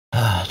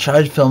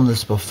tried filming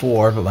this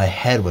before, but my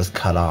head was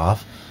cut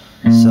off.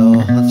 So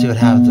let's see what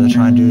happens if I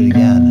try and do it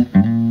again.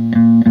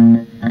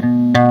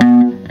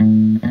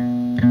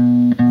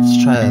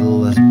 Let's try a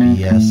little less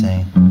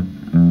BSing.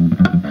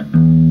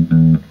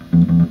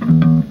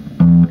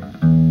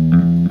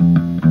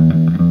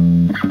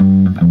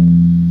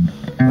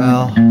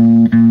 Well,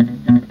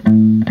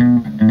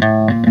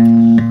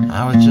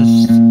 I was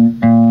just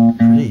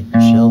pretty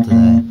chill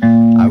today.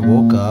 I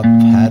woke up,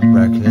 had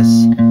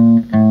breakfast,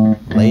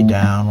 laid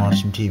down,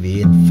 watched some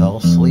TV, and fell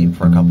asleep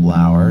for a couple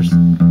hours.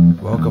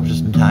 Woke up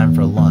just in time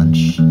for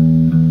lunch.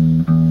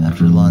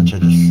 After lunch, I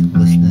just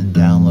listened and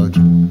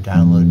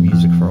downloaded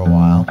music for a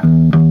while.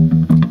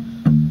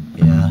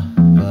 Yeah,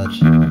 but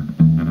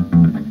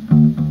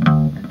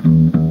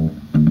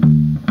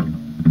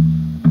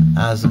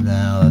as of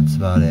now, that's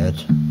about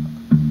it.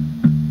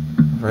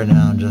 Right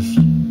now, I'm just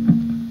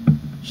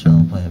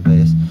chilling, playing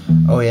bass.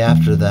 Oh yeah,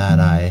 after that,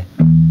 I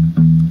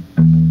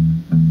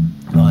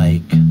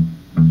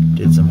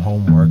did some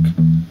homework.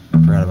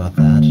 Forgot about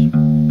that.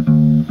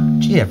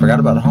 Gee, I forgot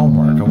about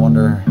homework. I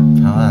wonder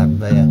how that.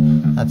 But yeah,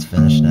 that's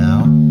finished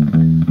now.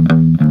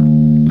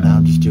 Now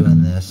I'm just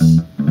doing this.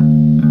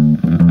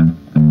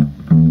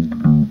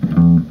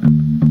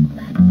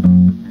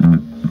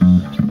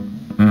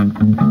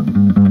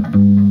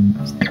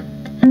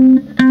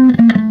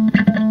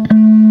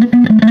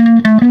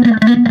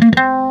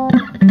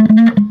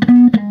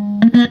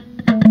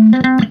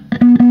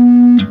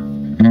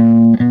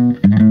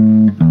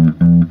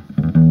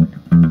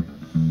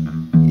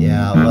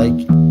 Yeah,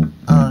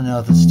 I don't know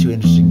if this is too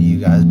interesting to you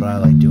guys, but I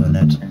like doing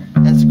it.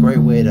 And it's a great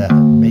way to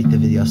make the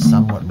video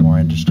somewhat more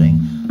interesting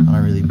on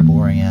a really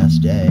boring ass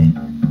day.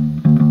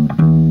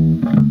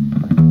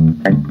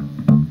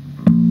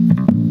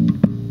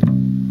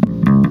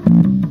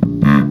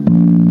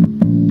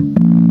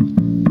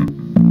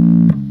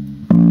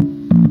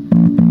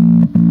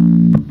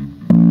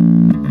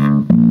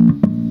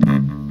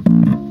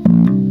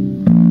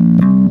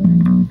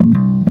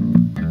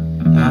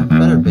 I'm a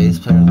better bass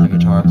player than a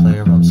guitar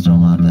player, but I'm still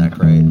not that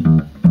great.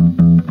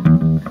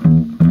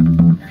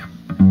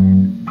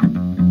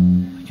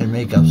 I can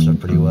make up stuff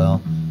pretty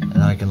well,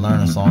 and I can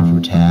learn a song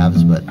from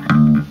tabs, but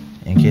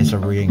in case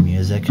of reading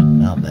music,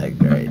 not that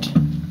great.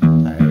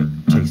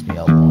 It takes me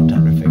a long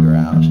time to figure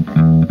out.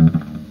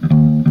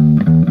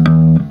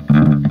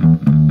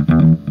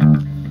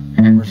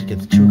 Of course, it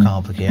gets too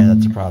complicated,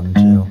 that's a problem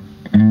too.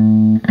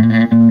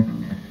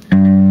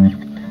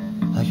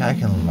 I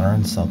can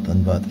learn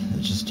something, but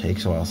it just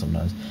takes a while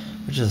sometimes,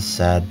 which is a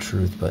sad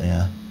truth, but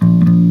yeah.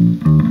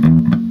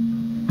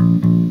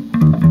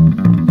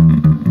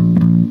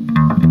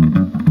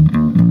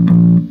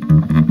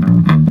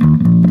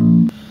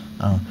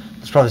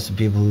 There's probably some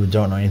people who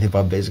don't know anything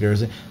about bass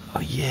guitars.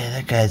 Oh yeah,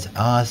 that guy's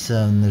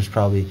awesome. There's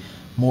probably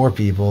more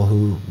people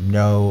who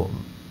know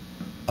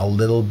a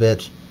little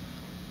bit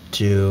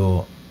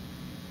to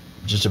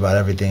just about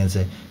everything and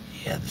say,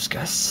 yeah, this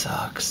guy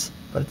sucks.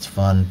 But it's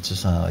fun. It's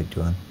just something I like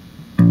doing.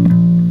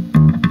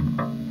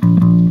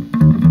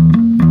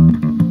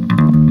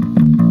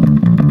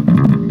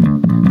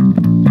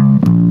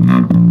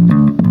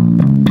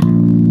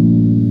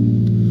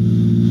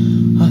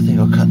 I think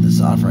I'll cut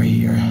this off right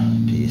here.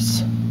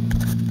 Peace.